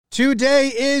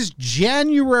Today is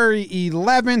January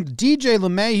 11th. DJ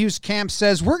LeMahieu's camp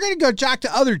says we're going to go talk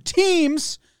to other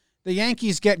teams. The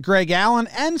Yankees get Greg Allen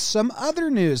and some other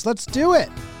news. Let's do it.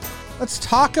 Let's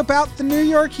talk about the New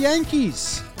York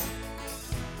Yankees.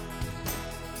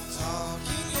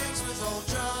 Talking Yanks with old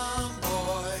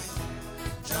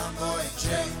Jomboy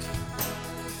Jake.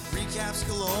 Recaps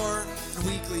galore and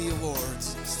weekly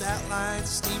awards. Stat lines,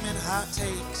 steaming hot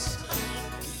takes.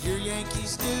 Your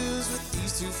Yankees news with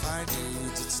these two fine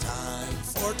dudes. It's time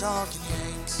for Talking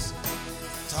Yanks.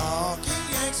 Talking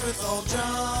Yanks with old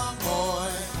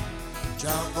Jomboy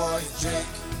Jake.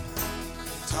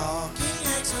 Talking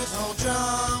Yanks with old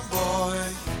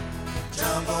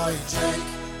Jomboy Jake.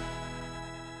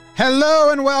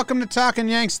 Hello and welcome to Talking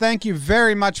Yanks. Thank you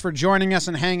very much for joining us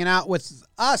and hanging out with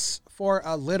us for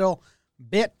a little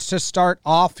bit to start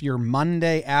off your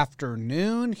Monday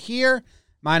afternoon here.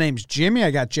 My name's Jimmy. I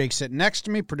got Jake sitting next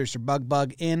to me, producer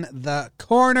Bug in the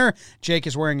corner. Jake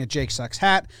is wearing a Jake Sucks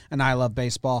hat, an I Love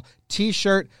Baseball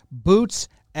t-shirt, boots,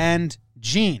 and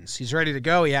jeans. He's ready to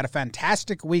go. He had a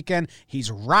fantastic weekend. He's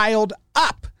riled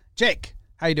up. Jake,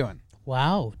 how you doing?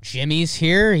 Wow, Jimmy's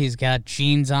here. He's got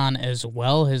jeans on as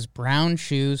well, his brown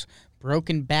shoes,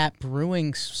 Broken Bat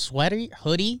Brewing sweater,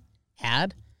 hoodie,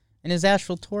 hat, and his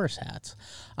Asheville Taurus hats.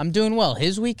 I'm doing well.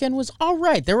 His weekend was all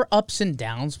right. There were ups and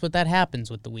downs, but that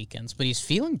happens with the weekends. But he's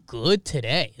feeling good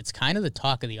today. It's kind of the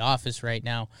talk of the office right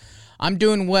now. I'm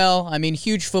doing well. I mean,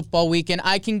 huge football weekend.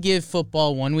 I can give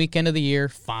football one weekend of the year,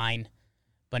 fine.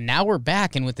 But now we're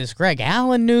back, and with this Greg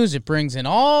Allen news, it brings in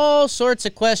all sorts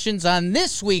of questions on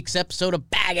this week's episode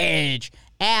of Baggage.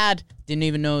 Didn't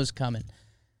even know it was coming.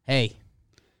 Hey.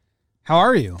 How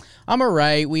are you? I'm all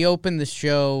right. We opened the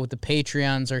show. The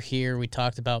Patreons are here. We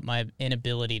talked about my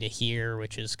inability to hear,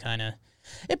 which is kind of,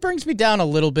 it brings me down a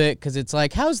little bit because it's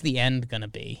like, how's the end going to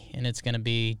be? And it's going to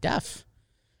be deaf.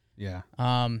 Yeah.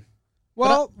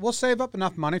 Well, we'll save up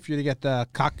enough money for you to get the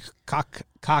cock.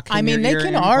 I mean, they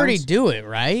can already do it,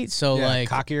 right? So, yeah, like,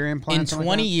 cock ear implants. In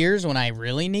 20 years, when I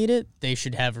really need it, they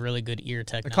should have really good ear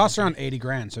technology. It costs around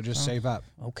 $80,000, so just save up.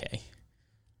 Okay.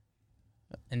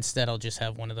 Instead, I'll just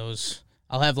have one of those.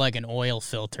 I'll have like an oil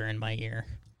filter in my ear.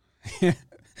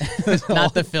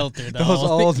 Not the filter, though. Those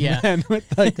old men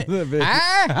with like the big.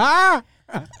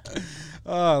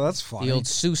 Oh, that's funny. The old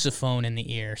sousaphone in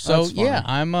the ear. So yeah,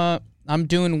 I'm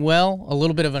doing well. A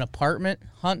little bit of an apartment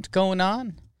hunt going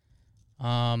on.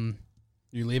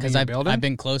 You leaving the building? I've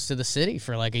been close to the city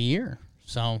for like a year,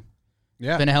 so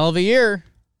yeah, it's been a hell of a year.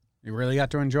 You really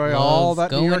got to enjoy all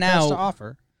that New York has to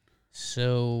offer.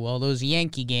 So all those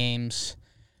Yankee games,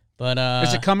 but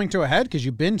is it coming to a head? Because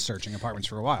you've been searching apartments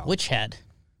for a while. Which head?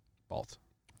 Both.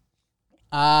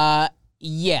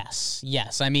 Yes.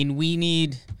 I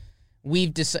mean,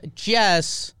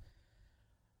 Jess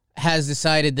has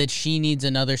decided that she needs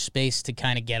another space to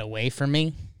kind of get away from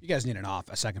me. You guys need a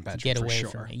second bedroom get for away sure.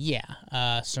 From me.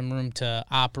 Yeah. Some room to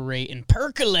operate and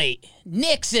percolate.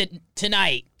 Nix it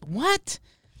tonight. What?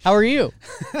 How are you?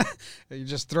 You're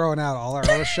just throwing out all our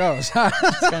other shows.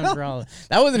 That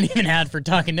wasn't even ad for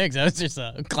Talking Knicks. That was just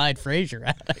a Clyde Frazier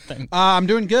ad, I think. I'm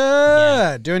doing good.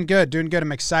 Yeah. Doing good.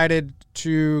 I'm excited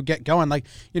to get going. Like,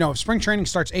 spring training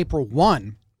starts April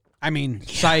 1. I mean,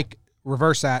 psych,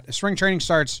 reverse that. If spring training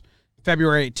starts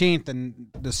February 18th and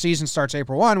the season starts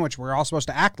April 1, which we're all supposed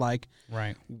to act like.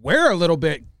 Right. We're a little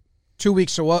bit 2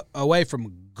 weeks away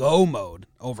from go mode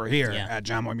over here at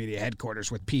Jomboy Media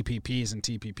headquarters with PPPs and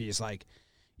TPPs. Like,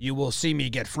 you will see me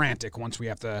get frantic once we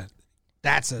have to.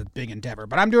 That's a big endeavor.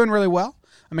 But I'm doing really well.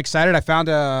 I'm excited. I found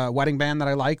a wedding band that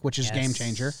I like, which is Game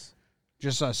Changer.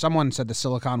 Just someone said the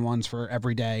silicone one's for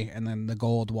every day and then the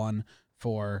gold one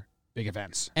for big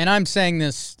events. And I'm saying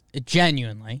this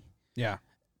genuinely. Yeah.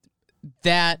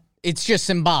 That it's just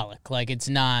symbolic. Like, it's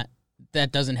not,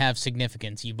 that doesn't have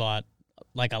significance. You bought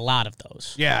like a lot of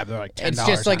those. Yeah, they're like $10. It's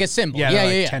just like a symbol.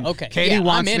 Yeah. Like Okay. Katie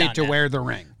wants me to wear the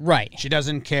ring. Right. She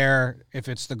doesn't care if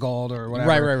it's the gold or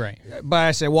whatever. Right. But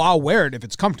I say, well, I'll wear it if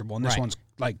it's comfortable. And this one's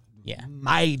like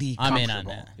mighty comfortable. I'm in on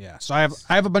that. Yeah. So I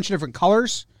have a bunch of different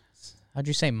colors. How'd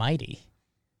you say mighty?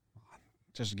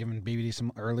 Just giving BBD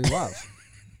some early love.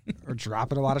 Or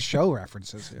dropping a lot of show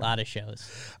references here. A lot of shows.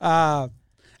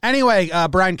 Anyway,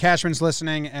 Bryan Cashman's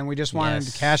listening, and we just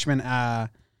wanted Cashman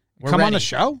come on the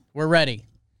show. We're ready.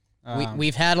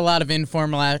 We've had a lot of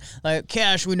informal, like,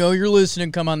 Cash, we know you're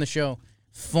listening, come on the show.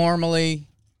 Formally,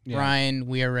 Bryan,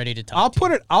 we are ready to talk.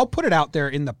 I'll put it out there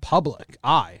in the public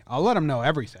eye. I'll let him know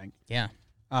everything. Yeah.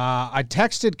 I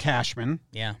texted Cashman.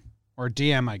 Yeah. Or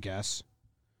DM, I guess.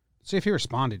 See if he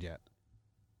responded yet.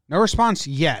 No response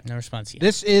yet. No response yet.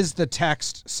 This is the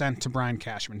text sent to Bryan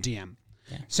Cashman, DM.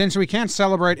 Since we can't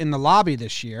celebrate in the lobby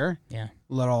this year, Yeah.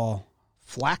 little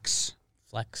flex.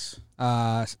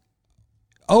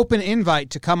 Open invite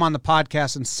to come on the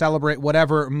podcast and celebrate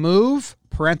whatever move,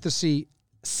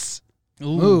 parenthesis,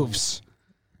 moves.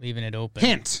 Leaving it open.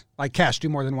 Hint, like Cash, do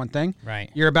more than one thing.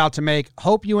 Right. You're about to make.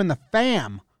 Hope you and the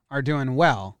fam are doing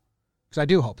well. Because I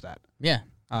do hope that. Yeah,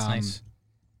 that's nice.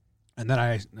 And then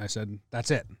I said,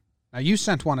 that's it. Now, you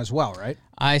sent one as well, right?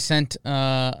 I sent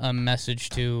a message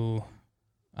to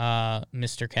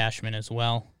Mr. Cashman as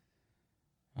well.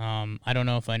 I don't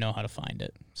know if I know how to find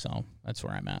it, so that's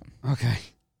where I'm at. Okay.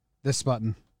 This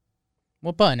button.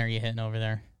 What button are you hitting over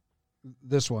there?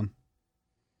 This one.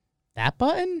 That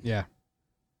button? Yeah.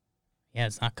 Yeah,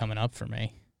 it's not coming up for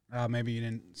me. Maybe you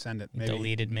didn't send it. It Maybe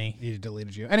deleted me. He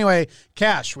deleted you. Anyway,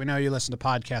 Cash, we know you listen to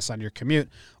podcasts on your commute.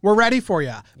 We're ready for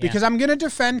you because I'm going to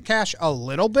defend Cash a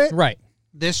little bit Right.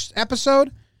 this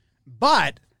episode.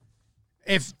 But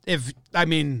if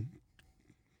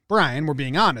Bryan, we're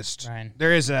being honest. Bryan.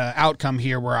 There is an outcome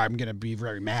here where I'm going to be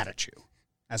very mad at you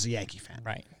as a Yankee fan.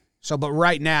 Right. So, but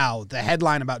right now, the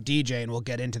headline about DJ, and we'll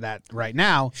get into that right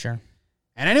now. Sure.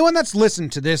 And anyone that's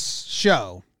listened to this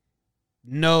show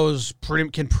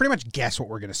can pretty much guess what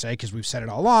we're going to say because we've said it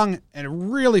all along, and it's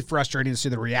really frustrating to see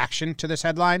the reaction to this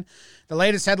headline. The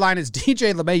latest headline is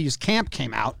DJ LeMahieu's camp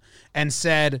came out and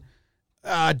said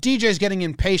DJ's getting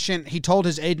impatient. He told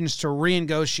his agents to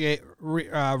re-engage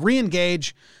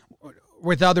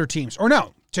with other teams. Or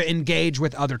no, to engage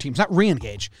with other teams. Not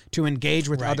re-engage, to engage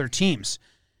with other teams.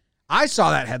 I saw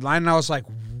that headline and I was like,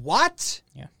 what?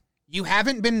 Yeah. You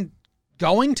haven't been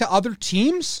going to other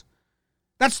teams?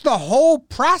 That's the whole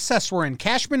process we're in.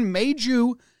 Cashman made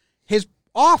you his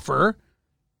offer.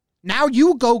 Now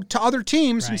you go to other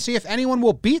teams and see if anyone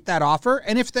will beat that offer.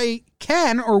 And if they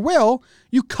can or will,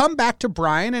 you come back to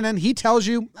Bryan and then he tells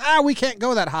you, we can't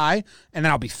go that high. And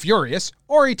then I'll be furious.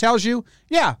 Or he tells you,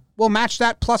 yeah, we'll match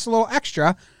that plus a little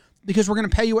extra because we're going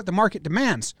to pay you what the market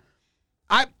demands.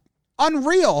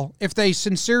 Unreal if they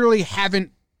sincerely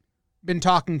haven't been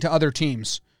talking to other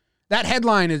teams. That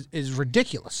headline is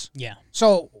ridiculous. Yeah.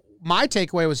 So my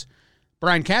takeaway was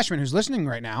Bryan Cashman, who's listening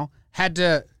right now, had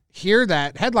to hear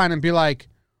that headline and be like,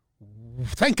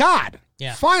 thank God.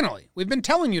 Yeah. Finally. We've been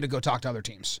telling you to go talk to other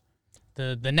teams.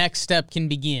 The next step can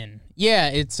begin.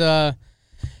 Yeah, it's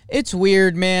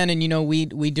weird, man, and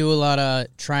we do a lot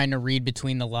of trying to read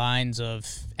between the lines of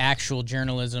actual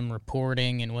journalism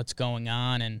reporting and what's going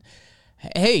on. And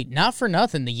hey, not for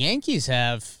nothing, the Yankees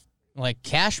have, like,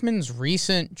 Cashman's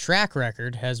recent track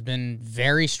record has been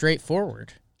very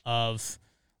straightforward of,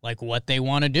 like, what they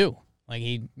want to do. Like,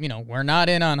 we're not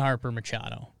in on Harper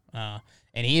Machado. And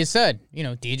he has said,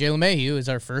 DJ LeMahieu is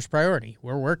our first priority.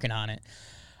 We're working on it.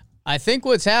 I think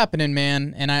what's happening,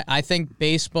 man, and I think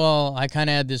baseball, I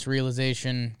kind of had this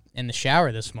realization in the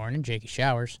shower this morning, Jakey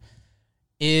showers,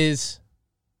 is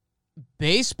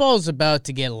baseball's about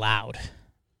to get loud.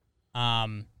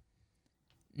 None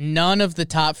of the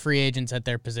top free agents at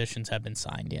their positions have been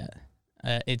signed yet.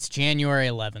 It's January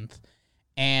 11th.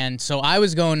 And so I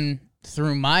was going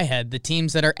through my head the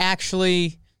teams that are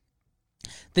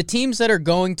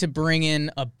going to bring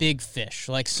in a big fish,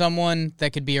 like someone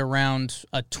that could be around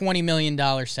a $20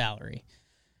 million salary.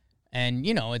 And,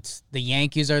 it's the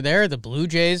Yankees are there. The Blue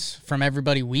Jays, from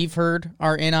everybody we've heard,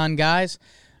 are in on guys.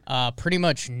 Pretty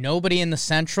much nobody in the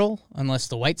Central, unless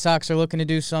the White Sox are looking to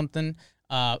do something.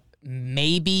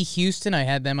 Maybe Houston. I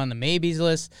had them on the maybes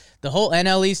list. The whole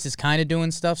NL East is kind of doing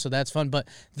stuff, so that's fun. But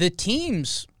the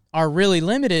teams are really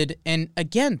limited. And,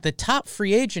 again, the top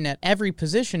free agent at every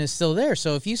position is still there.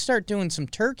 So if you start doing some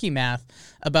turkey math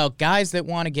about guys that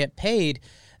want to get paid,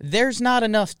 there's not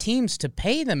enough teams to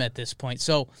pay them at this point.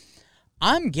 So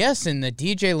I'm guessing that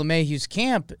DJ LeMahieu's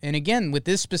camp, and, again, with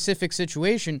this specific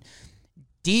situation,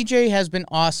 DJ has been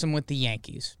awesome with the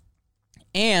Yankees.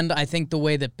 And I think the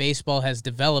way that baseball has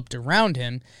developed around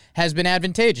him has been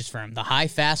advantageous for him. The high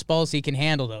fastballs, he can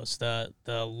handle those. The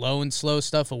low and slow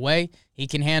stuff away, he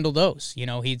can handle those.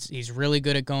 He's really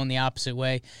good at going the opposite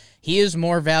way. He is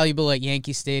more valuable at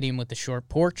Yankee Stadium with the short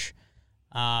porch.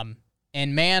 And,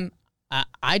 man,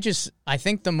 I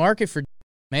think the market for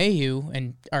LeMahieu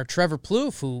and our Trevor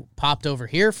Plouffe, who popped over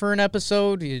here for an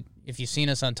episode, if you've seen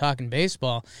us on Talking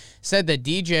Baseball, said that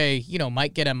DJ,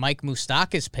 might get a Mike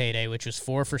Moustakas payday, which was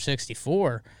 4 for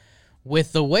 64.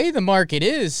 With the way the market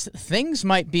is, things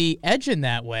might be edging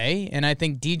that way, and I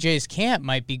think DJ's camp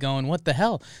might be going, what the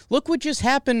hell? Look what just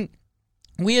happened.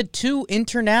 We had 2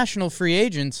 international free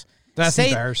agents say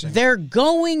embarrassing. They're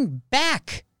going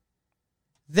back.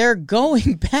 They're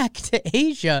going back to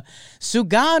Asia.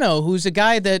 Sugano, who's a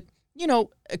guy that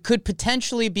could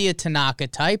potentially be a Tanaka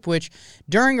type, which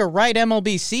during a right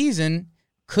MLB season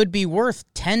could be worth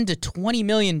 $10 to $20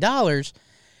 million.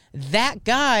 That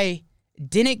guy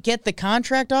didn't get the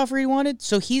contract offer he wanted,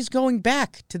 so he's going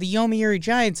back to the Yomiuri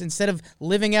Giants instead of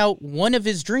living out one of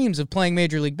his dreams of playing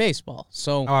Major League Baseball.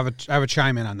 So I have a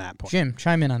chime in on that point. Jim,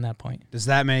 chime in on that point. Does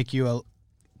that make you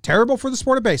terrible for the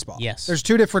sport of baseball? Yes. There's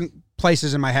two different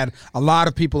places in my head. A lot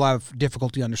of people have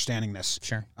difficulty understanding this.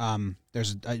 Sure.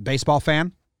 There's a baseball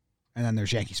fan, and then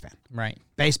there's Yankees fan. Right.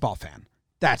 Baseball fan.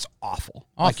 That's awful.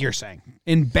 Like you're saying.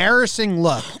 Embarrassing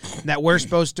look that we're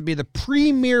supposed to be the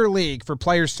premier league for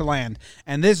players to land,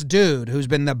 and this dude who's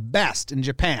been the best in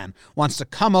Japan wants to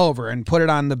come over and put it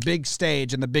on the big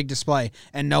stage and the big display,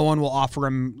 and no one will offer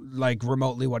him like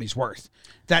remotely what he's worth.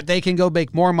 That they can go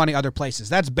make more money other places.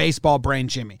 That's baseball brain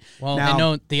Jimmy. Well, I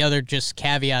know the other just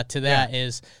caveat to that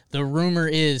is the rumor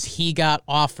is he got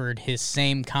offered his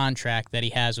same contract that he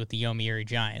has with the Yomiuri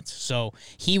Giants. So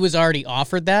he was already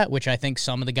offered that, which I think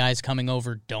some of the guys coming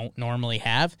over don't normally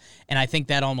have. And I think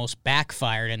that almost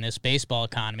backfired in this baseball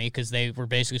economy because they were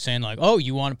basically saying like, oh,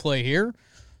 you want to play here?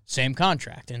 Same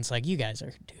contract. And it's like, you guys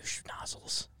are douche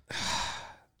nozzles.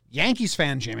 Yankees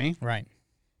fan Jimmy. Right.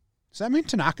 Does that mean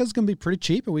Tanaka's going to be pretty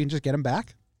cheap and we can just get him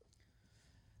back?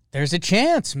 There's a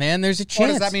chance, man. There's a chance.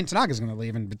 Or does that mean Tanaka's going to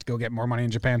leave and go get more money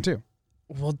in Japan too?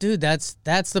 Well, dude, that's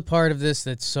the part of this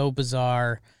that's so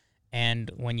bizarre.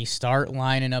 And when you start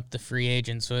lining up the free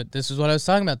agents, so this is what I was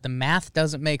talking about. The math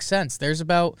doesn't make sense.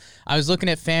 I was looking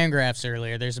at Fangraphs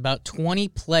earlier. There's about 20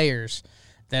 players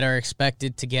that are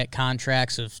expected to get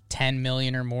contracts of $10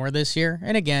 million or more this year.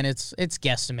 And again, it's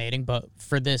guesstimating, but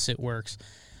for this it works.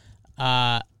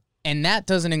 And that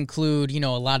doesn't include, a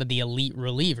lot of the elite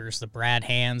relievers, the Brad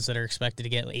Hands that are expected to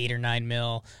get $8 or $9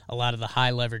 million, a lot of the high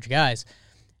leverage guys.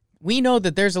 We know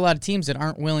that there's a lot of teams that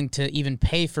aren't willing to even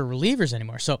pay for relievers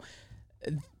anymore. So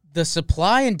the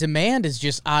supply and demand is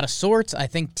just out of sorts. I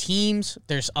think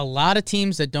there's a lot of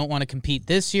teams that don't want to compete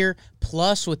this year,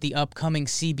 plus with the upcoming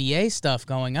CBA stuff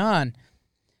going on.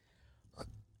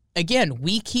 Again,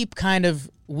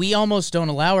 we almost don't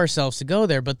allow ourselves to go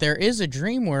there, but there is a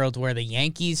dream world where the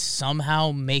Yankees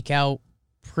somehow make out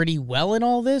pretty well in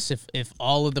all this if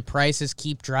all of the prices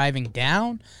keep driving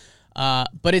down.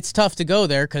 But it's tough to go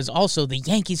there because also the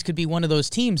Yankees could be one of those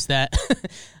teams that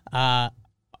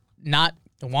not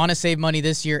want to save money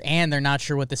this year and they're not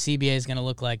sure what the CBA is going to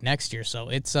look like next year. So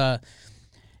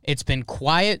it's been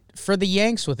quiet for the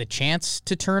Yanks with a chance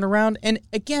to turn around. And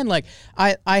again, like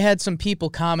I had some people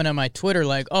comment on my Twitter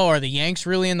like, oh, are the Yanks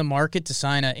really in the market to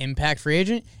sign an impact free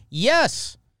agent?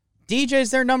 Yes. DJ's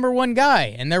their number one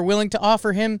guy, and they're willing to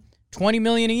offer him $20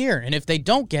 million a year. And if they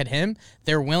don't get him,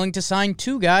 they're willing to sign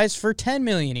two guys for $10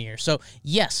 million a year. So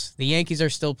yes, the Yankees are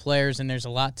still players and there's a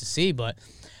lot to see, but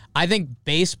I think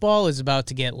baseball is about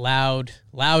to get loud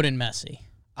and messy.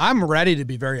 I'm ready to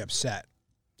be very upset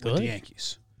with the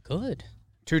Yankees. Good.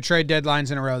 2 trade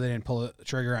deadlines in a row, they didn't pull the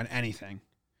trigger on anything.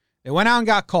 They went out and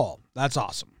got Cole. That's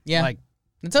awesome. Yeah.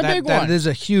 It's a big one. That is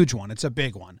a huge one. It's a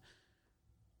big one.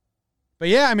 But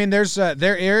yeah, I mean, there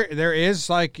is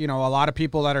like, a lot of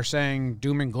people that are saying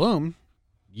doom and gloom.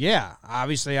 Yeah,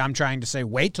 obviously I'm trying to say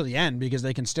wait till the end because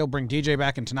they can still bring DJ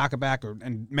back and Tanaka back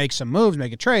and make some moves,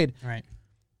 make a trade. Right.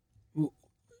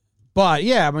 But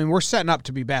yeah, I mean, we're setting up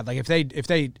to be bad. Like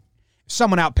if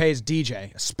someone outpays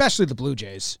DJ, especially the Blue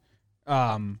Jays,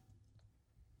 I'm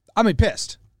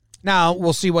pissed. Now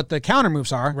we'll see what the counter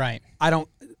moves are. Right. I don't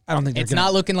think it's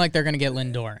not looking like they're going to get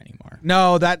Lindor anymore.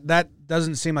 No, that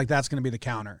doesn't seem like that's going to be the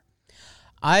counter.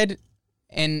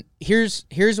 And here's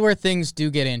where things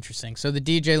do get interesting. So the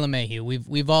DJ LeMahieu,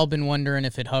 we've all been wondering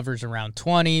if it hovers around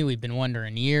 20. We've been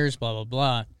wondering years, blah blah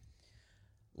blah.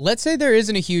 Let's say there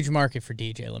isn't a huge market for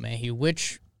DJ LeMahieu,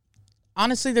 which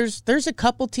honestly there's a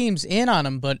couple teams in on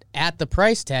him, but at the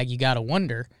price tag you got to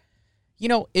wonder.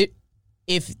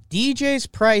 If DJ's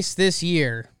price this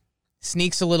year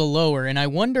sneaks a little lower, and I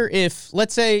wonder if,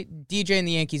 let's say DJ and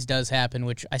the Yankees does happen,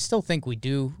 which I still think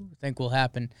will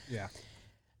happen. Yeah.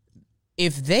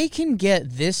 If they can get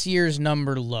this year's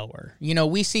number lower,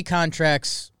 we see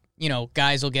contracts,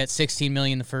 guys will get $16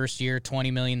 million the first year,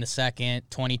 $20 million the second,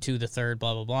 $22 the third,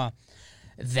 blah, blah, blah.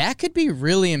 That could be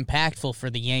really impactful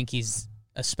for the Yankees,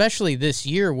 especially this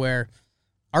year where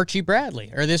Archie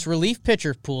Bradley, or this relief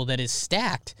pitcher pool that is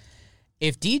stacked,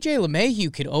 if DJ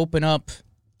LeMahieu could open up,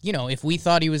 if we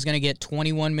thought he was going to get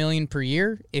 $21 million per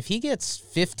year, if he gets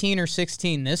 15 or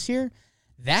 16 this year,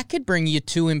 that could bring you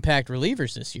 2 impact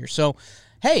relievers this year. So,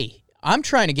 hey, I'm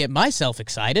trying to get myself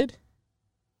excited.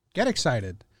 Get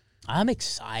excited. I'm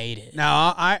excited. No,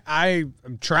 I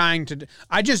am trying to.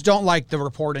 I just don't like the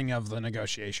reporting of the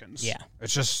negotiations. Yeah.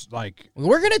 It's just like,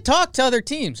 We're going to talk to other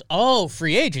teams. Oh,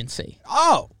 free agency.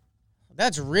 oh,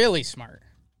 That's really smart.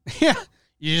 yeah.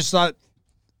 You just thought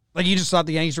the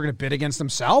Yankees were going to bid against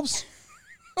themselves?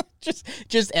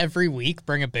 Just every week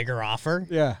bring a bigger offer.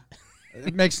 Yeah.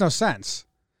 It makes no sense.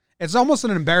 It's almost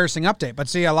an embarrassing update. But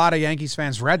see, a lot of Yankees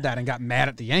fans read that and got mad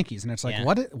at the Yankees. And it's like, Yeah.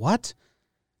 What?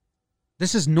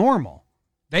 This is normal.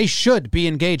 They should be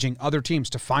engaging other teams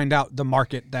to find out the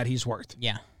market that he's worth.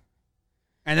 Yeah.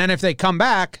 And then if they come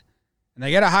back and they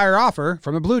get a higher offer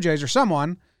from the Blue Jays or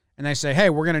someone, and they say,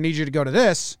 hey, we're going to need you to go to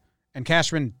this, and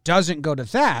Cashman doesn't go to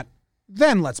that,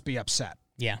 then let's be upset.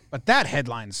 Yeah. But that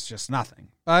headline's just nothing.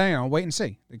 Wait and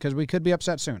see, because we could be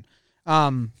upset soon.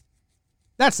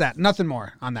 That's that. Nothing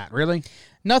more on that, really.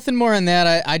 Nothing more on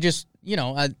that. I just,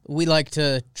 we like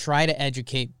to try to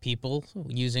educate people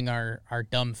using our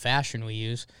dumb fashion we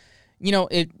use.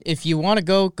 If you want to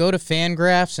go to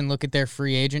Fangraphs and look at their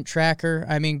free agent tracker,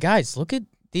 I mean, guys, look at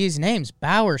these names: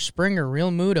 Bauer, Springer, Real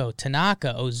Muto,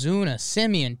 Tanaka, Ozuna,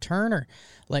 Simeon, Turner,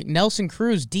 like Nelson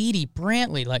Cruz, Didi,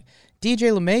 Brantley, like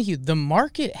DJ LeMahieu. The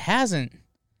market hasn't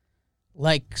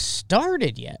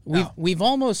started yet. No. We've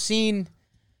almost seen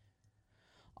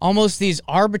these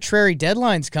arbitrary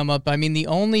deadlines come up. I mean, the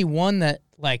only one that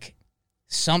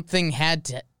something had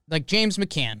to, James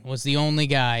McCann was the only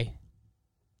guy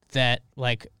that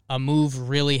a move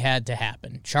really had to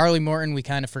happen. Charlie Morton, we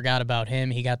kind of forgot about him.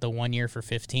 He got the 1 year for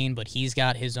 15, but he's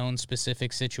got his own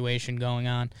specific situation going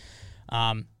on.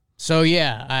 So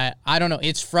yeah, I don't know.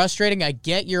 It's frustrating. I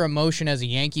get your emotion as a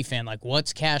Yankee fan.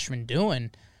 What's Cashman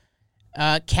doing?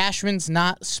 Cashman's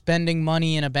not spending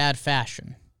money in a bad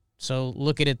fashion. So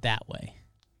look at it that way.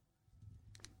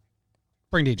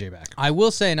 Bring DJ back. I will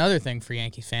say another thing for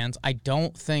Yankee fans. I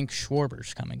don't think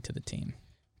Schwarber's coming to the team.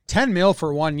 $10 million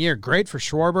for 1 year. Great for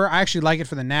Schwarber. I actually like it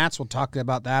for the Nats. We'll talk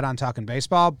about that on Talking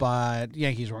Baseball, but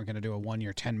Yankees weren't going to do a 1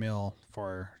 year $10 million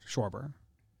for Schwarber.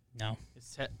 No.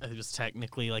 It was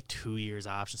technically 2 years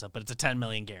option stuff, but it's a $10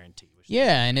 million guarantee.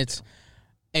 Yeah, and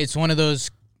it's one of those,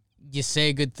 you say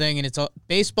a good thing, and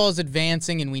baseball's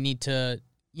advancing, and we need to,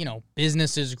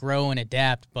 businesses grow and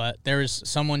adapt. But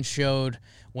someone showed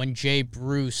when Jay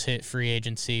Bruce hit free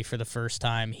agency for the first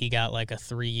time, he got a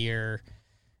 3 year,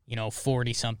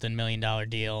 $40-something million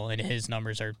deal, and his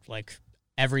numbers are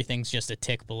everything's just a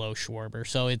tick below Schwarber.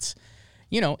 So it's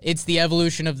the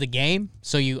evolution of the game,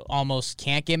 so you almost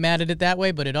can't get mad at it that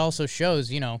way, but it also shows,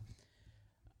 going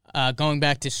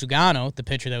back to Sugano, the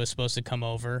pitcher that was supposed to come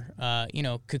over,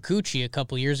 Kikuchi a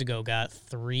couple years ago got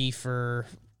 3 for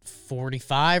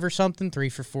 45 or something, 3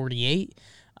 for 48,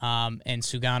 and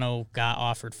Sugano got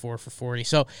offered 4 for 40.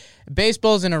 So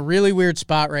baseball's in a really weird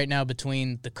spot right now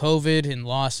between the COVID and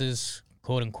losses,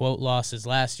 quote-unquote losses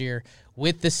last year,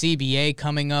 with the CBA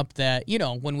coming up that,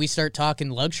 when we start talking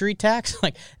luxury tax,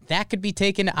 that could be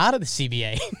taken out of the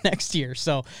CBA next year.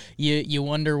 So you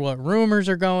wonder what rumors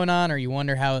are going on, or you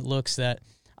wonder how it looks that,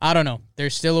 I don't know,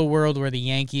 there's still a world where the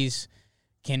Yankees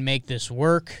can make this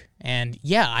work. And,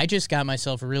 yeah, I just got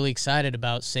myself really excited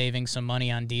about saving some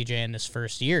money on DJ in this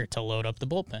first year to load up the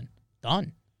bullpen.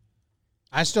 Done.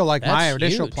 I still like my That's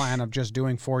initial huge. plan of just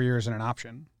doing 4 years and an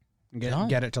option and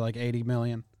get it to $80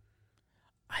 million.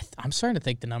 I'm starting to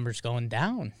think the number's going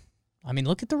down. I mean,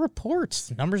 look at the reports.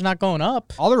 The number's not going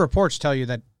up. All the reports tell you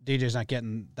that DJ's not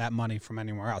getting that money from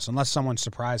anywhere else, unless someone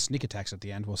surprise sneak attacks at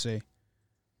the end. We'll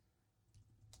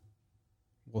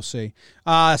see.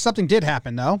 Something did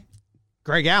happen, though.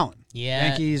 Greg Allen. Yeah.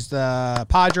 Yankees, the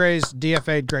Padres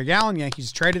DFA'd Greg Allen.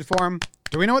 Yankees traded for him.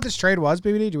 Do we know what this trade was,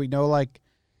 BBD? Do we know,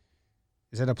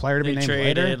 is it a player to be named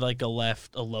traded later?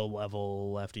 a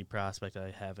low-level lefty prospect I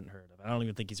haven't heard of. I don't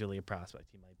even think he's really a prospect.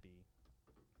 He might be.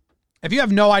 If you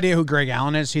have no idea who Greg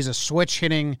Allen is, he's a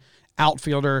switch-hitting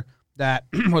outfielder that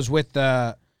was with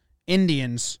the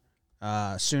Indians,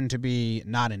 soon to be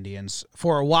not Indians,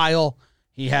 for a while.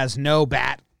 He has no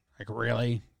bat,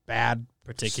 really bad.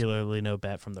 Particularly no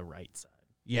bat from the right side.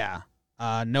 Yeah.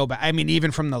 No bat. I mean,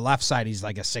 even from the left side, he's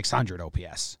a 600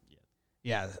 OPS.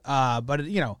 Yeah. But,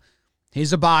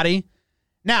 he's a body.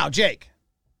 Now, Jake,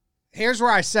 here's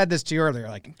where I said this to you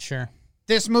earlier. Sure.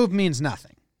 This move means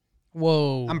nothing.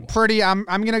 Whoa. I'm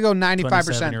going to go 95%.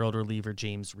 27-year-old reliever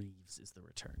James Reeves is the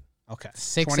return. Okay.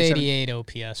 688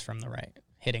 OPS from the right,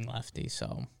 hitting lefty,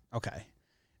 so. Okay.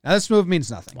 Now, this move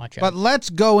means nothing. Watch out. But let's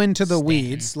go into the Stanton.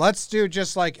 weeds. Let's do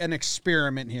just an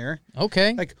experiment here.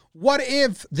 Okay. What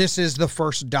if this is the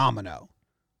first domino?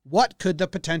 What could the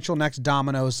potential next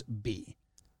dominoes be?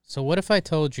 So what if I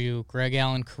told you Greg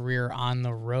Allen career on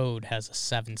the road has a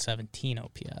 717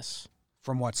 OPS?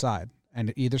 From what side?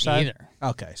 And either side? Either.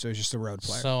 Okay, so he's just a road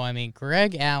player. So, I mean,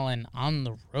 Greg Allen on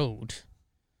the road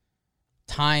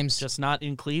times Just not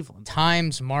in Cleveland.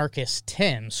 times Marcus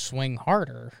Tim swing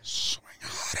harder. Swing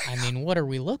harder. I mean, what are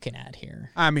we looking at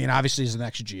here? I mean, obviously he's the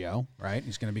next Geo, right?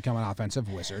 He's going to become an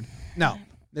offensive wizard. No,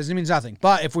 this means nothing.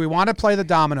 But if we want to play the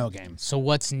domino game, So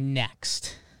what's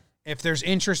next? if there's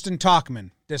interest in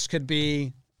Tauchman, this could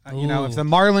be, you know, if Ooh. the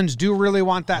Marlins do really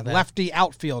want that, that- lefty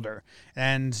outfielder,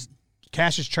 and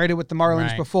Cash has traded with the Marlins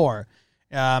Right. before.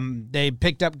 They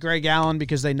picked up Greg Allen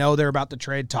because they know they're about to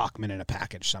trade Tauchman in a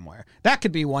package somewhere. That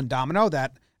could be one domino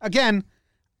that, again,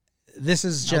 this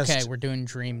is just... Okay, we're doing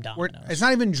dream dominoes. It's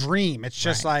not even dream. It's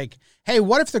just Right. like, hey,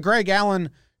 what if the Greg Allen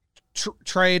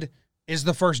trade is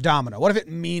the first domino? What if it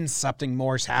means something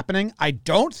more is happening? I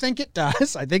don't think it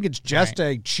does. I think it's just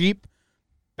a cheap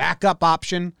backup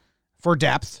option for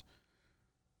depth.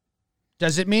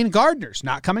 Does it mean Gardner's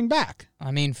not coming back? I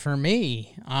mean, for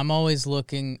me, I'm always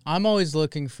looking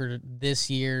for this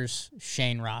year's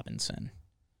Shane Robinson.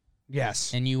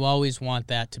 Yes. And you always want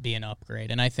that to be an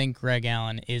upgrade. And I think Greg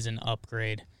Allen is an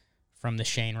upgrade from the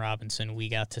Shane Robinson we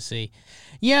got to see.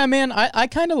 Yeah, man, I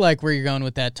kind of like where you're going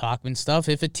with that Tauchman stuff.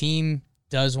 If a team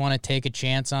does want to take a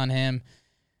chance on him,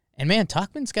 and man,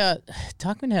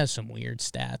 Tauchman has some weird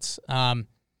stats.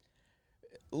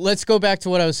 Let's go back to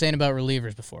what I was saying about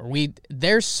relievers before.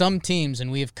 There's some teams, and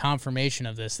we have confirmation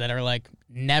of this, that are like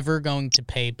never going to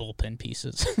pay bullpen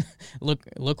pieces.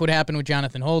 Look what happened with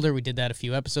Jonathan Holder. We did that a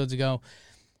few episodes ago.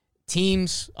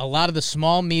 Teams, a lot of the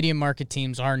small, medium market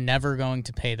teams are never going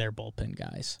to pay their bullpen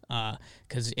guys.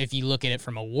 Because if you look at it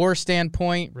from a WAR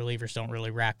standpoint, relievers don't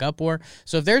really rack up WAR.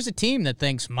 So if there's a team that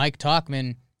thinks Mike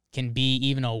Tauchman can be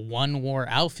even a 1 WAR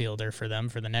outfielder for them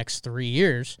for the next 3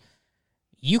 years,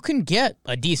 you can get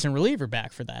a decent reliever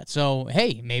back for that. So,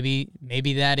 hey, maybe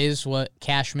that is what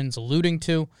Cashman's alluding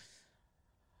to.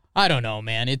 I don't know,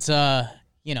 man. It's,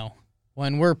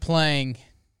 when we're playing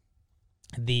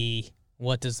the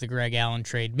what does the Greg Allen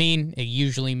trade mean, it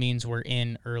usually means we're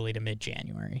in early to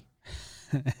mid-January.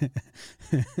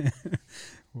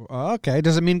 Okay.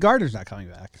 Does it mean Gardner's not coming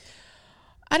back?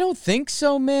 I don't think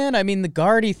so, man. I mean, the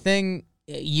Gardy thing,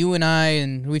 you and I,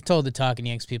 and we've told the Talking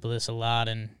Yanks people this a lot,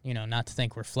 and, not to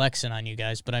think we're flexing on you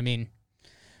guys, but I mean,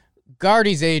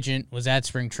 Gardy's agent was at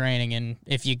spring training, and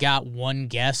if you got one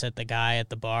guess at the guy at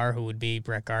the bar who would be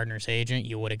Brett Gardner's agent,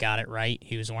 you would have got it right.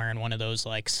 He was wearing one of those,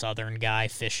 like, Southern guy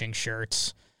fishing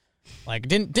shirts. Like,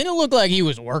 didn't look like he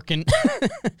was working.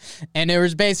 And it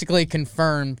was basically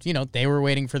confirmed, they were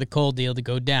waiting for the Cole deal to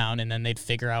go down, and then they'd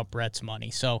figure out Brett's money.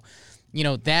 So,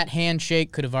 that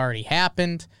handshake could have already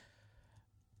happened.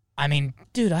 I mean,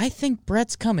 dude, I think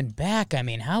Brett's coming back. I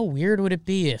mean, how weird would it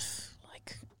be if,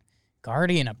 like,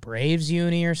 Gardy in a Braves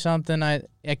uni or something? I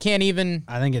can't even...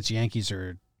 I think it's Yankees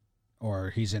or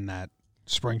he's in that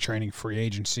spring training free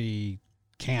agency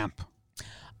camp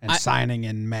and signing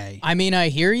in May. I mean, I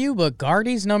hear you, but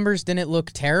Gardy's numbers didn't look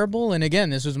terrible. And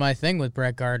again, this was my thing with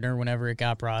Brett Gardner whenever it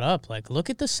got brought up. Like, look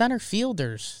at the center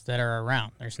fielders that are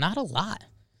around. There's not a lot.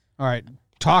 All right.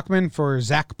 Tauchman for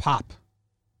Zach Pop.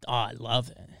 Oh, I love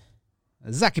it.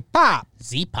 Zachy Pop.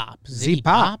 Z-Pop.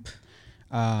 Z-Pop.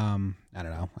 I don't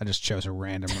know. I just chose a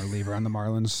random reliever on the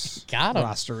Marlins Got him.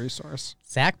 roster resource.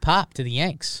 Zach Pop to the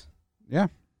Yanks. Yeah.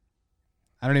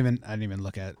 I didn't even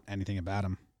look at anything about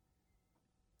him.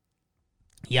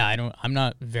 Yeah, I'm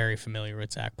not very familiar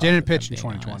with Zach Pop. Didn't if I'm pitch in being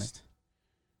 2020. honest.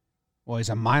 Well, he's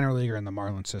a minor leaguer in the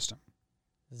Marlins system.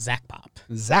 Zach Pop.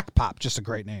 Zach Pop, just a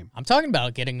great name. I'm talking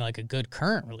about getting like a good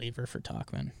current reliever for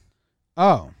Tauchman.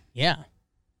 Oh, Yeah.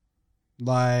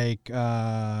 like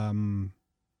Yimi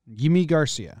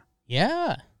Garcia.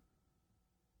 Yeah.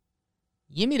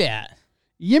 Gimme that.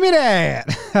 Yimmy that.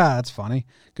 That's funny.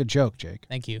 Good joke, Jake.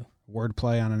 Thank you.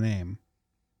 Wordplay on a name.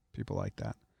 People like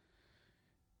that.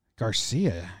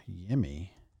 Garcia. Yimmy.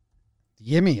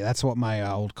 Yimmy. That's what my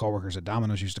old coworkers at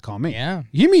Domino's used to call me. Yeah,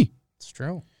 Yimmy. it's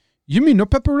true. Yimmy, no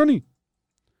pepperoni.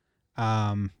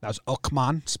 That was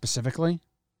Oakman specifically.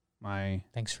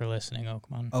 Thanks for listening,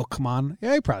 Oakman. Oakman.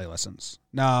 Yeah, he probably listens.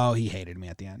 No, he hated me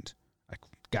at the end. I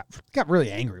got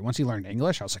really angry. Once he learned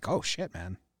English, I was like, oh, shit,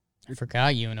 man. I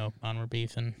forgot you and Oakman were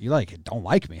beefing. You don't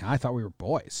like me, huh? I thought we were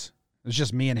boys. It was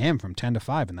just me and him from 10 to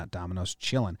 5 in that Domino's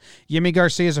chilling. Yimmy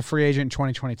Garcia is a free agent in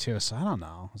 2022, so I don't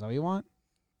know. Is that what you want?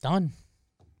 Done.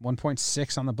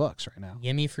 1.6 on the books right now.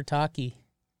 Gimme for Taki.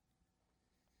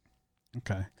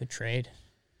 Okay. Good trade.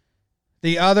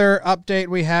 The other update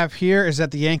we have here is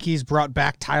that the Yankees brought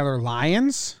back Tyler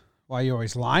Lyons. Why are you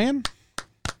always lying?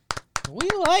 We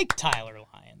like Tyler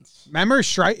Lyons. Remember,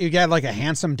 you got like a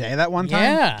handsome day that one time?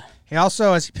 Yeah.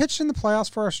 Has he pitched in the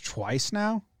playoffs for us twice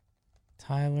now?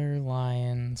 Tyler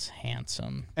Lyons, handsome.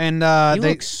 handsome. And He they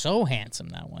looked so handsome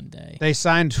that one day. they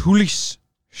signed Jhoulys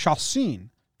Chacin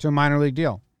to a minor league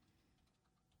deal.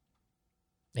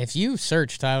 If you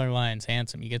search Tyler Lyons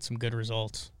handsome, you get some good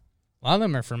results. A lot of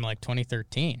them are from like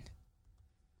 2013.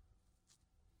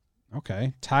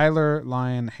 Okay, Tyler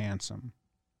Lyon handsome.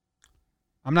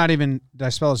 I'm not even. Did I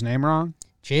spell his name wrong?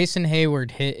 Jason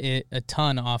Hayward hit it a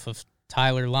ton off of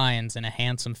Tyler Lyons in a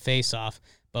handsome face-off,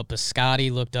 but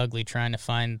Biscotti looked ugly trying to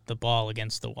find the ball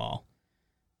against the wall.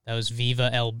 That was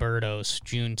Viva Alberto's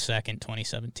June 2nd,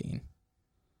 2017.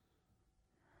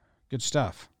 Good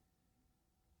stuff.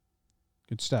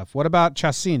 Good stuff. What about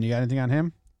Chacin? You got anything on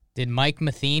him? Did Mike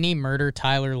Matheny murder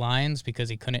Tyler Lyons because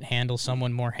he couldn't handle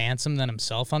someone more handsome than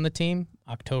himself on the team?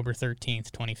 October 13th,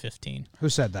 2015. Who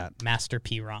said that? Master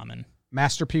P. Ramen.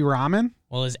 Master P. Ramen?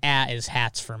 Well, his @ is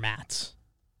hats for mats.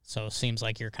 So it seems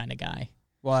like your kind of guy.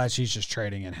 Well, he's just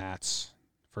trading in hats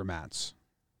for mats.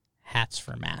 Hats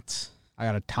for mats. I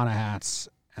got a ton of hats,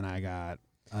 and I got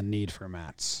a need for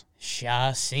mats.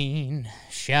 Chacin,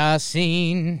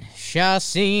 Chacin,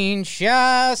 Chacin,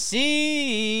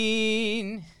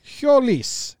 Chacin.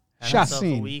 Jhoulys Had himself a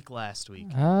Chacin. week last week.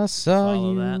 I saw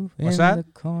Follow you that. in What's that?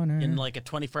 the corner. In like a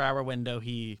 24-hour window,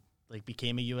 he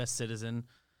became a U.S. citizen.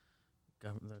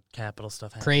 The capital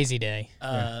stuff happened. Crazy day.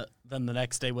 Then the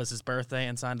next day was his birthday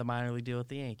and signed a minor league deal with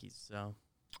the Yankees. So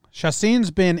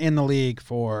Chacin's been in the league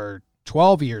for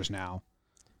 12 years now.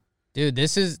 Dude,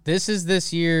 this is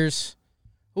this year's.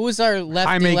 Who was our lefty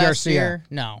Jaime last Garcia. year?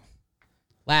 No,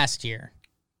 last year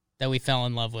that we fell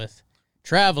in love with.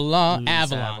 Travelon, Luis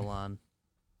Avalon.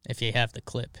 If you have the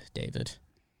clip, David.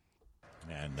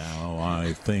 And now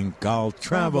I think I'll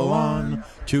travel on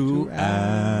to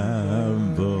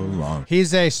Avalon.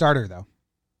 He's a starter, though.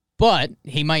 But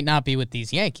he might not be with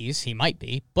these Yankees. He might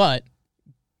be. But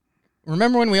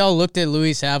remember when we all looked at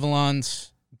Luis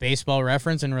Avalon's baseball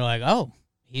reference and we're like, oh,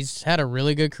 he's had a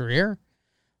really good career?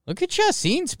 Look at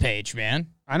Chacin's page, man.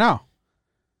 I know.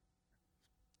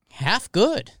 Half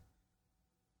good.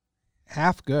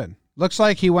 Half good. Looks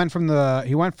like he went from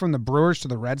the Brewers to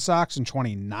the Red Sox in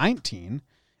 2019,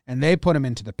 and they put him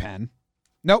into the pen.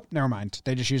 Nope, never mind.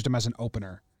 They just used him as an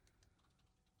opener.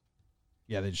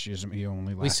 Yeah, they just used him. He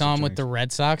only lasted We saw him 2 with the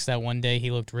Red Sox that one day.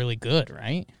 He looked really good,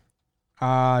 right?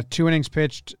 2 innings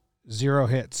pitched, 0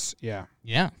 hits. Yeah.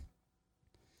 Yeah.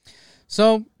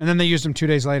 So, And then they used him 2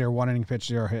 days later, 1 inning pitched,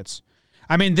 0 hits.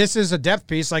 I mean, this is a depth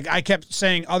piece. Like, I kept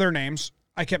saying other names.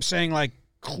 I kept saying, like,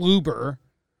 Kluber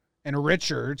and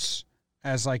Richards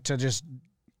as, like, to just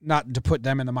not to put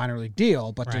them in the minor league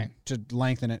deal, but Right. to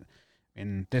lengthen it.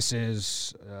 And this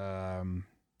is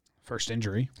first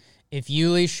injury. if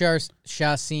Jhoulys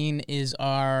Chacin is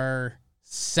our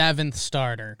 7th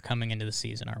starter coming into the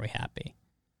season, are we happy?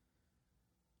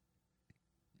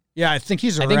 Yeah, I think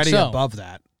he's I already think so. above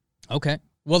that. Okay.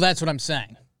 Well, that's what I'm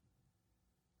saying.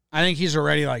 I think he's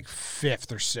already, like,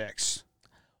 5th or 6th.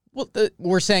 Well,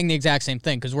 we're saying the exact same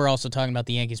thing because we're also talking about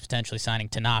the Yankees potentially signing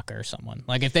Tanaka or someone.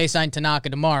 Like, if they sign Tanaka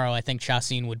tomorrow, I think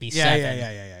Chacin would be 7.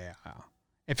 Yeah.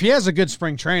 If he has a good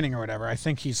spring training or whatever, I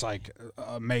think he's, like,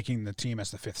 making the team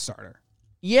as the 5th starter.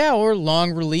 Yeah, or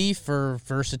long relief or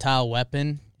versatile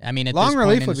weapon. I mean, at Long this point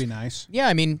relief in would his- be nice. Yeah,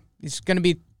 I mean, it's going to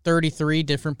be 33,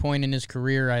 different point in his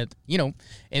career.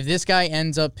 If this guy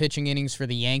ends up pitching innings for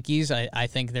the Yankees, I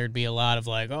think there'd be a lot of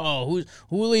like, oh,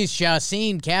 who's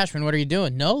Chacin, Cashman, what are you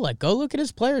doing? No, like, go look at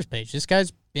his players page. This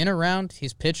guy's been around.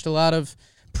 He's pitched a lot of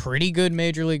pretty good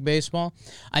Major League Baseball.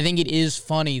 I think it is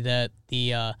funny that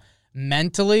the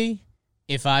mentally,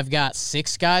 if I've got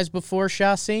 6 guys before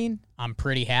Chacin, I'm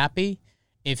pretty happy.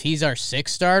 If he's our 6th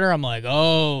starter, I'm like,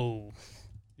 oh,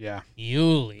 Yeah.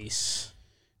 Jhoulys.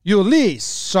 Jhoulys.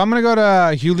 So I'm going to go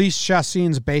to Jhoulys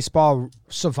Chacin's baseball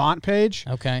savant page.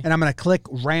 Okay. And I'm going to click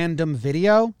random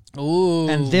video. Ooh.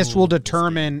 And this will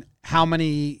determine how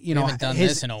many, haven't done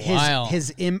this in a while.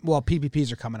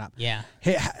 PPPs are coming up. Yeah.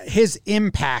 His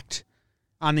impact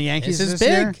on the Yankees This is this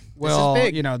year. big. This is Well,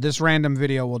 big. this random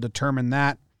video will determine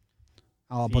that.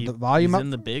 I'll put the volume he's up. in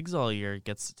the bigs all year.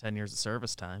 Gets 10 years of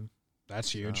service time.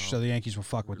 That's huge. So, So the Yankees will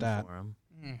fuck with Rooting that, for him.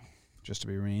 just to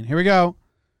be mean. Here we go.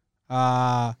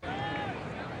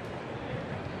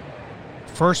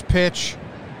 First pitch,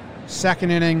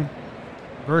 2nd inning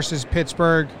versus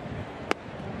Pittsburgh.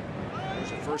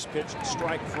 There's a first pitch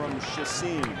strike from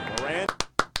Chacin. Moran.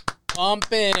 Pump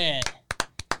it.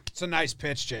 It's a nice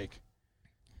pitch, Jake.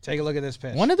 Take a look at this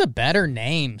pitch. One of the better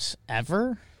names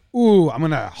ever. Ooh, I'm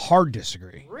going to hard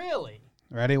disagree. Really?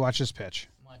 Ready? Watch this pitch.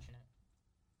 I'm watching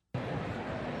it.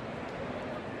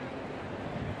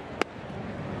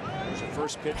 There's a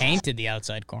first pitch. Painted the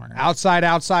outside corner.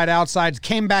 Outside.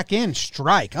 Came back in.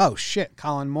 Strike. Oh, shit.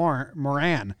 Colin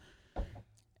Moran.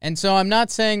 And so I'm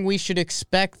not saying we should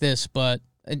expect this, but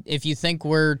if you think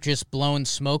we're just blowing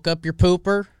smoke up your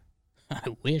pooper,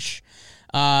 I wish.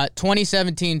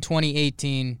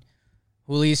 2017-2018,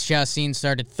 Jhoulys Chacin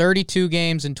started 32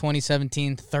 games in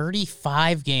 2017,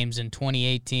 35 games in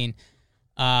 2018,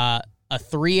 a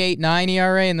 3.89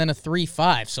 ERA and then a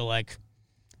 3.5. So, like,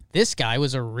 this guy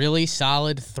was a really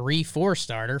solid 3-4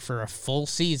 starter for a full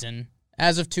season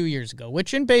as of 2 years ago,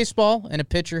 which in baseball and a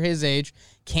pitcher his age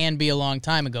can be a long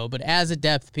time ago. But as a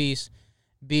depth piece,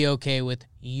 be okay with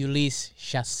Jhoulys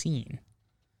Chacin.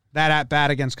 That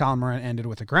at-bat against Colin Moran ended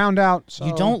with a ground out. So.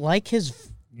 You don't like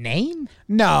his name?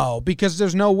 No, because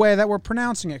there's no way that we're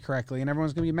pronouncing it correctly, and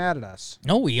everyone's going to be mad at us.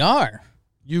 No, we are.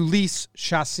 Jhoulys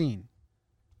Chacin.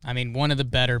 I mean, one of the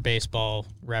better baseball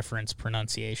reference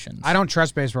pronunciations. I don't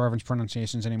trust baseball reference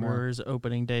pronunciations anymore. Brewers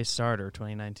opening day starter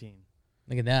 2019.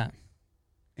 Look at that.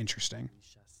 Interesting.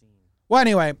 Well,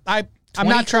 anyway, I'm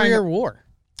not trying to war.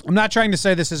 I'm not trying to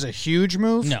say this is a huge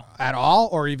move No. at all,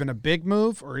 or even a big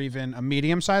move, or even a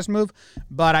medium-sized move,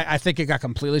 but I think it got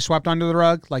completely swept under the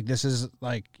rug. Like, this is,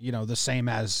 like, the same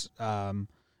as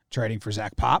trading for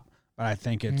Zach Pop, but I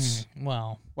think it's...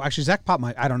 Well, actually, Zach Pop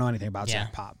I don't know anything about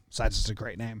Zach Pop, besides it's a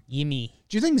great name. Yimmy.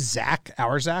 Do you think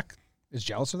our Zach, is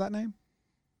jealous of that name?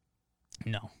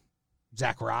 No.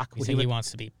 Zach Rock? You think he wants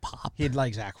to be Pop? He'd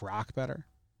like Zach Rock better.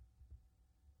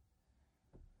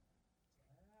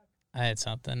 I had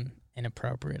something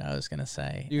inappropriate I was going to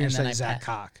say. You were going to say Zach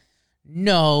Cock.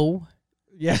 No.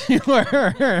 Yeah, you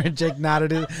were. Jake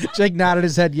nodded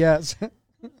his head yes.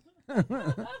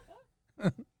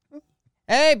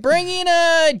 Hey, bring in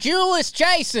Jhoulys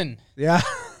Chacin. Yeah.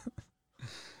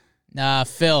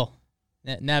 Phil.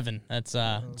 Nevin. That's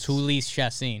Jhoulys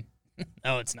Chacin.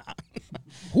 No, it's not.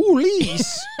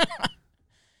 Jhoulys.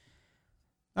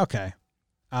 Okay.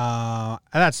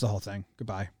 That's the whole thing.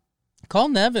 Goodbye. Call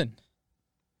Nevin.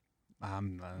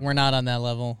 We're not on that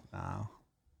level. No.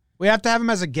 We have to have him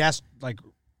as a guest, like,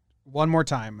 one more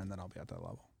time, and then I'll be at that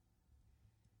level.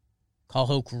 Call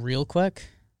Hoch real quick.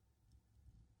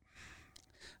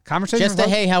 Conversations Just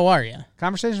hey, how are you?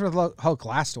 Conversations with Hoch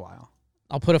last a while.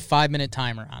 I'll put a 5-minute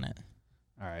timer on it.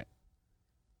 All right.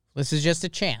 This is just a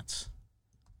chance.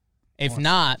 If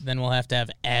not, then we'll have to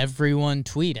have everyone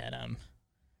tweet at him.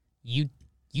 You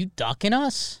ducking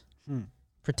us?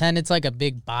 Pretend it's like a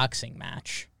big boxing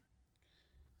match.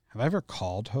 Have I ever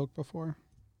called Hoch before?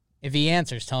 If he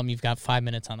answers, tell him you've got 5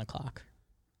 minutes on the clock.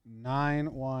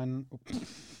 9-1.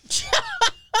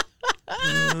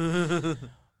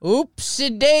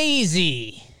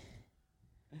 Oopsie-daisy.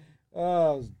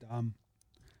 Oh, that was dumb.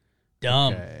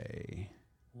 Dumb. Okay.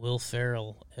 Will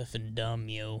Ferrell effing dumb,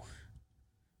 yo.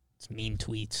 It's mean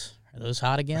tweets. Are those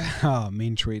hot again? Oh,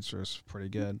 mean tweets was pretty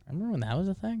good. Remember when that was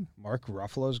a thing? Mark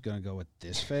Ruffalo's going to go with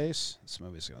this face. This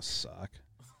movie's going to suck.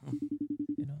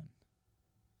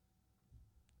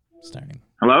 Starting.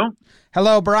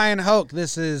 Hello, Bryan Hoch.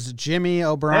 This is Jimmy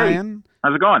O'Brien. Hey,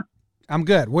 how's it going? I'm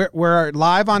good. We're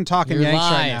live on Talking You're Yanks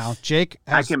live. right now. Jake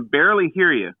I can barely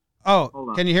hear you.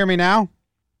 Oh, can you hear me now?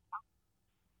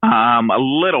 A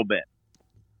little bit.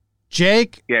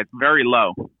 Jake? Yeah, it's very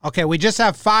low. Okay, we just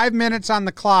have 5 minutes on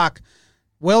the clock.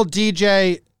 Will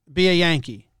DJ be a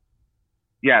Yankee?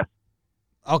 Yes.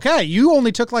 Okay, you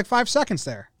only took like 5 seconds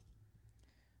there.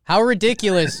 How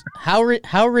ridiculous!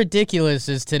 How ridiculous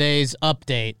is today's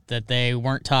update that they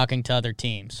weren't talking to other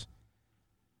teams?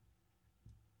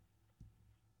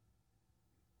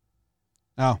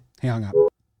 Oh, he hung up.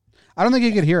 I don't think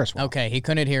he could hear us well. Okay, he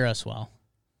couldn't hear us well.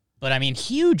 But, I mean,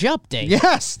 huge update.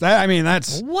 Yes,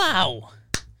 that's... Wow.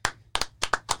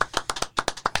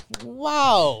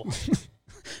 Wow.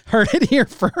 Heard it here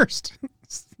first.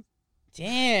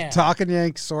 Damn. Talking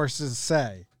Yanks sources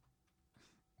say.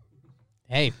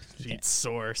 Hey. Feed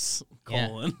source, Yeah.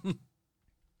 colon.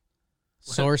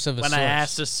 Source of a when source. I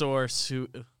asked a source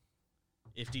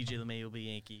if DJ LeMahieu will be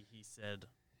Yankee, he said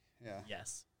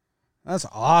yes. That's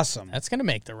awesome. That's going to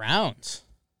make the rounds.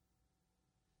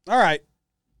 All right.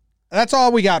 That's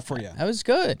all we got for you. That was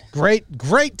good. Great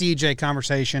DJ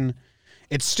conversation.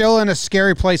 It's still in a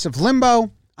scary place of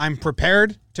limbo. I'm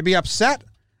prepared to be upset.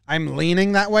 I'm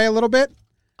leaning that way a little bit.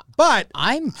 But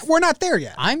we're not there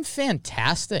yet. I'm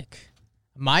fantastic.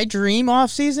 My dream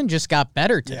offseason just got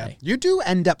better today. You do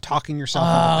end up talking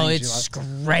yourself into things it's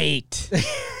great.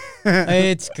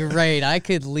 It's great. I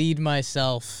could lead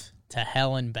myself to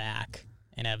hell and back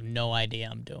and have no idea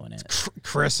I'm doing it.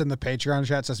 Chris in the Patreon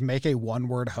chat says, make a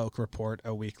one-word Hoch report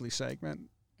a weekly segment.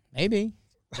 Maybe.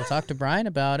 We'll talk to Bryan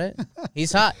about it.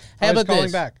 He's hot. Hey, He's about calling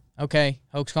this? back. Okay,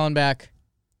 Hoch's calling back.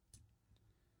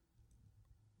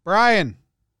 Bryan.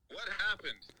 What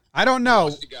happened? I don't know.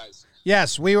 Lost you guys.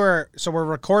 Yes, we're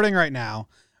recording right now.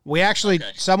 We actually,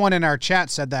 someone in our chat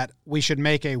said that we should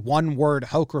make a one-word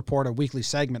Hoch Report, a weekly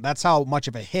segment. That's how much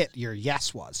of a hit your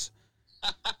yes was.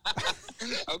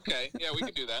 Okay, yeah, we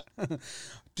could do that.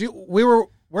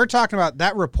 We're talking about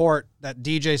that report that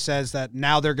DJ says that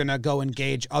now they're going to go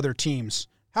engage other teams.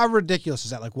 How ridiculous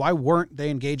is that? Like, why weren't they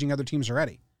engaging other teams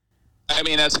already? I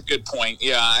mean, that's a good point.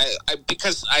 Yeah,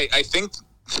 because I think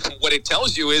what it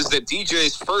tells you is that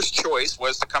DJ's first choice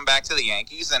was to come back to the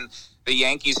Yankees, and the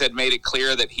Yankees had made it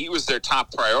clear that he was their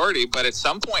top priority. But at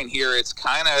some point here, it's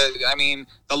kind of, I mean,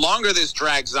 the longer this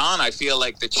drags on, I feel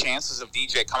like the chances of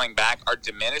DJ coming back are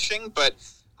diminishing. But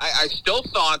I still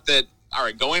thought that, all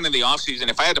right, going into the offseason,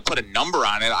 if I had to put a number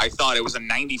on it, I thought it was a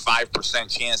 95%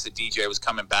 chance that DJ was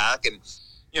coming back. And,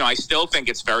 you know, I still think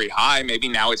it's very high. Maybe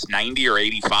now it's 90 or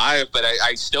 85, but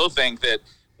I still think that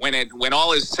when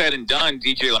all is said and done,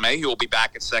 DJ LeMahieu will be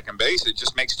back at second base. It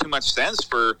just makes too much sense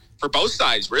for both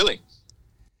sides, really.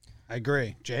 I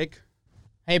agree. Jake?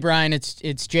 Hey, Bryan,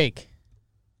 it's Jake.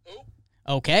 Who?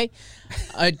 Okay.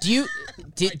 Do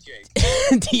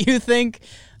you think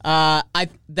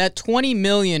that 20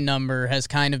 million number has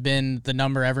kind of been the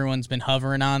number everyone's been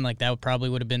hovering on? Like, that probably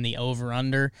would have been the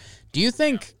over-under. Do you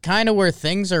think kind of where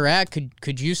things are at,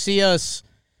 could you see us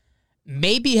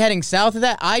maybe heading south of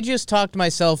that? I just talked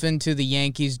myself into the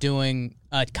Yankees doing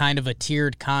a kind of a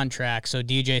tiered contract. So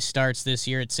DJ starts this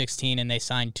year at 16 and they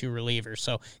signed 2 relievers.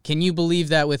 So can you believe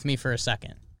that with me for a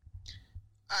second?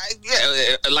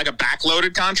 Yeah, like a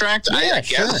backloaded contract? Yeah, I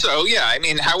sure. guess so, yeah. I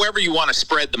mean, however you want to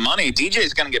spread the money,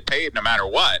 DJ's going to get paid no matter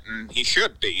what, and he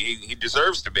should be. He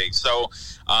deserves to be. So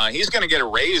he's going to get a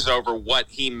raise over what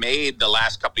he made the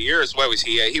last couple of years. What was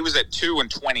he? He was at 2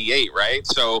 and 28, right?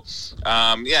 So,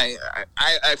 yeah,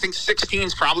 I think 16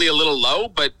 is probably a little low,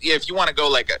 but yeah, if you want to go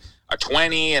like a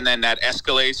 20 and then that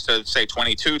escalates to, say,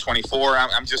 22, 24,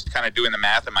 I'm just kind of doing the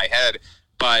math in my head.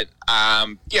 But,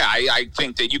 yeah, I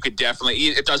think that you could definitely –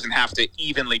 it doesn't have to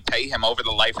evenly pay him over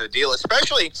the life of the deal,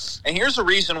 especially – and here's the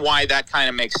reason why that kind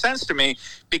of makes sense to me,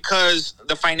 because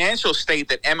the financial state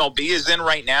that MLB is in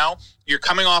right now, you're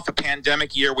coming off a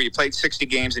pandemic year where you played 60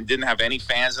 games and didn't have any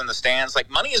fans in the stands. Like,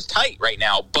 money is tight right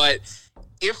now. But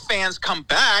if fans come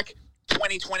back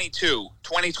 2022,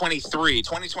 2023,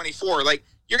 2024, like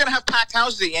 – you're going to have packed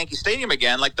houses at Yankee Stadium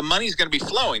again. Like, the money's going to be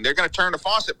flowing. They're going to turn the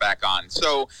faucet back on.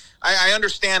 So I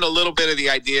understand a little bit of the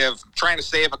idea of trying to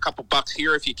save a couple bucks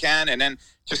here if you can, and then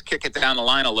just kick it down the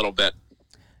line a little bit.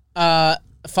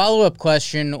 Follow-up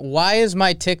question. Why is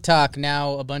my TikTok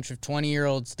now a bunch of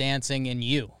 20-year-olds dancing in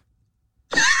you?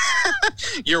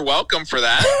 You're welcome for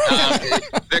that.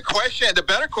 The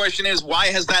better question is, why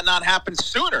has that not happened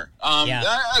sooner?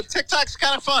 TikTok's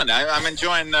kind of fun. I'm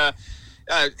enjoying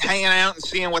hanging out and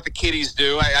seeing what the kiddies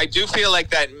do. I do feel like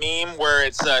that meme where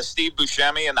it's Steve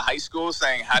Buscemi in the high school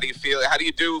saying, how do you feel? How do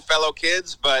you do, fellow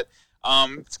kids? But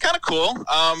it's kind of cool.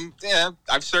 Yeah,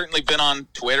 I've certainly been on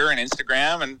Twitter and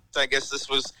Instagram, and I guess this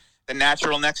was the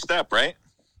natural next step, right?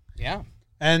 Yeah.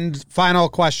 And final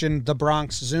question, The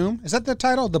Bronx Zoom. Is that the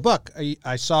title of the book?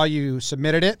 I saw you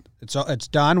submitted it. It's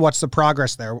done. What's the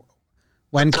progress there?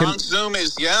 Bronx Zoom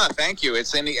is, thank you.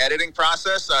 It's in the editing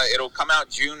process. It'll come out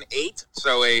June 8th,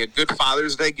 so a good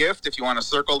Father's Day gift if you want to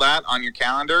circle that on your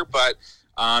calendar. But,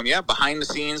 behind the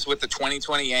scenes with the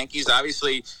 2020 Yankees,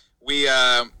 obviously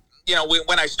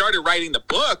when I started writing the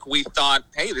book, we thought,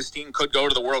 hey, this team could go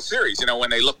to the World Series, when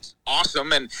they looked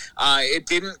awesome. And it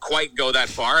didn't quite go that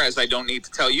far, as I don't need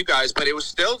to tell you guys. But it was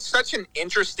still such an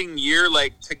interesting year,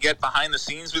 to get behind the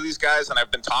scenes with these guys. And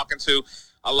I've been talking to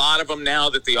a lot of them now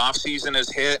that the offseason has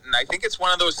hit. And I think it's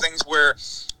one of those things where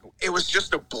it was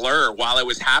just a blur while it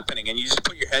was happening. And you just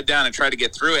put your head down and try to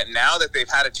get through it. And now that they've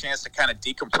had a chance to kind of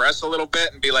decompress a little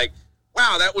bit and be like,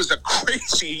 wow, that was a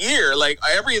crazy year. Like,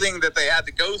 everything that they had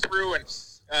to go through, and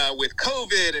with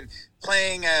COVID and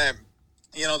playing,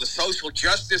 the social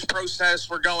justice process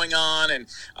were going on. And,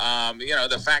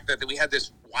 the fact that we had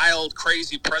this wild,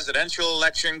 crazy presidential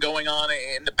election going on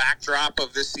in the backdrop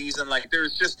of this season. Like,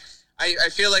 there's just... I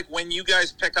feel like when you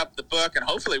guys pick up the book, and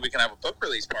hopefully we can have a book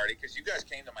release party, because you guys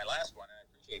came to my last one, and I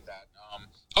appreciate that.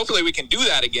 Hopefully we can do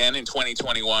that again in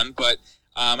 2021. But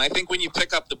I think when you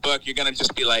pick up the book, you're going to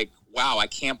just be like, wow, I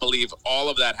can't believe all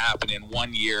of that happened in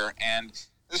 1 year. And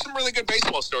there's some really good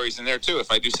baseball stories in there, too,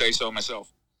 if I do say so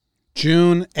myself.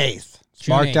 June 8th.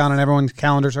 Marked down on everyone's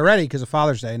calendars already because of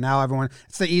Father's Day. Now everyone,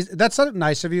 that's so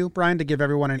nice of you, Bryan, to give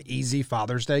everyone an easy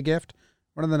Father's Day gift.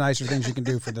 One of the nicer things you can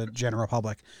do for the general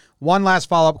public. One last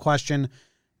follow-up question.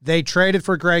 They traded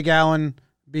for Greg Allen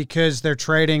because they're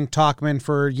trading Tauchman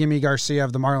for Yimi Garcia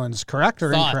of the Marlins, correct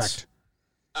or incorrect?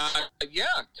 Yeah,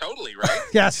 totally, right?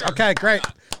 Yes, okay, great.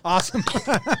 Awesome.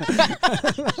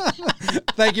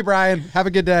 Thank you, Bryan. Have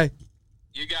a good day.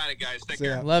 You got it, guys. Take See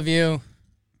ya. care. Love you.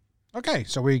 Okay,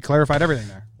 so we clarified everything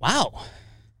there. Wow.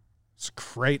 It's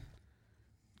great.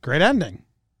 Great ending.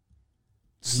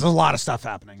 There's a lot of stuff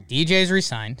happening. DJ's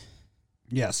resigned.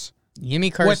 Yes.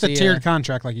 Yimi Garcia. With the tiered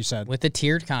contract, like you said. With the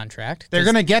tiered contract. They're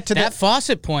going to get to that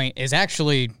Fawcett point is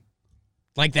actually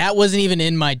like that wasn't even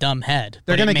in my dumb head.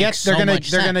 They're going to get they're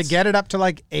going to get it up to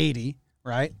like 80,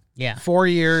 right? Yeah. 4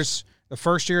 years. The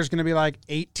first year is going to be like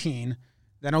 18.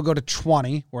 Then it'll go to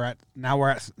 20. Now we're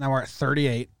at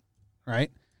 38,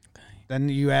 right? Okay. Then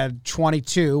you add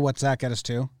 22. What's that get us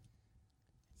to?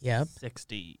 Yep.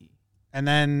 60. And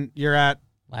then you're at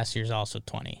Last year's also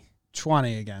 20.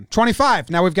 20 again. 25.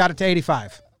 Now we've got it to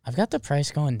 85. I've got the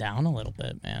price going down a little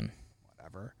bit, man.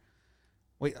 Whatever.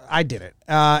 I did it.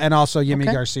 And also Yimi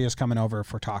Okay. Garcia is coming over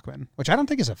for Tauchman, which I don't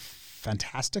think is a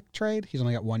fantastic trade. He's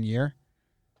only got 1 year.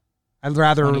 I'd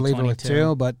rather a reliever with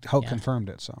 2, but Hoch confirmed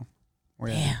it, so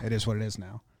it is what it is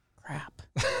now. Crap.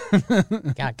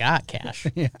 got cash.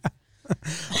 Yeah.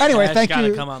 Anyway, Cash thank gotta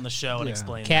you. come on the show and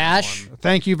explain Cash. that one.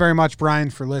 Thank you very much, Bryan,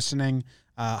 for listening.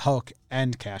 Hoch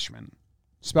and Cashman.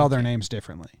 Spell their names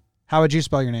differently. How would you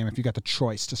spell your name if you got the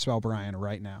choice to spell Bryan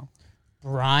right now?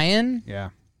 Bryan? Yeah.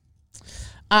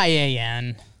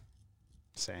 IAN.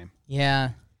 Same. Yeah.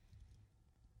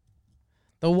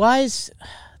 The Y's...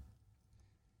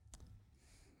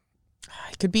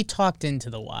 I could be talked into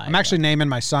the Y. I'm actually naming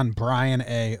my son Bryan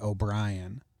A.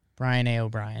 O'Brien. Bryan A.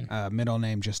 O'Brien. Middle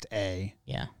name just A.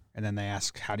 Yeah. And then they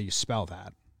ask, how do you spell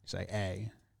that? You say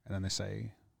A. And then they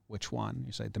say, which one?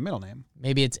 You say the middle name.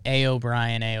 Maybe it's A.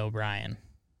 O'Brien, A. O'Brien.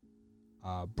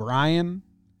 Bryan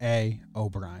A.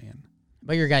 O'Brien.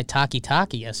 But your guy Taki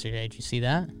yesterday, did you see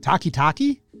that? Taki?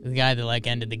 The guy that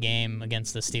ended the game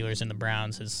against the Steelers and the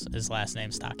Browns, his last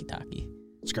name's Taki.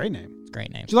 It's a great name. It's a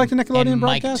great name. Do you like the Nickelodeon And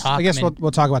Mike broadcast? I guess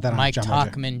we'll talk about that on Mike Jomboy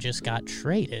Jake. Tauchman just got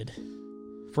traded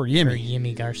For Yimi.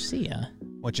 Yimi Garcia.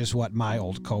 Which is what my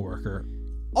old coworker,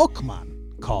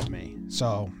 Oakman, called me.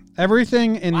 So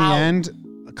everything in the end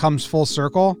comes full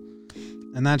circle,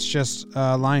 and that's just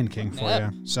Lion King for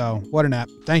you. So what an app.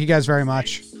 Thank you guys very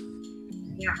much.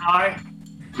 Yeah, hi.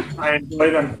 I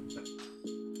enjoy them.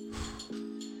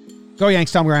 Go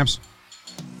Yanks, tell 'em Grams.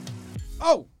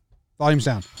 Oh, volume's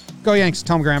down. Go Yanks,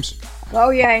 tell 'em Grams. Go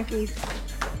Yankees.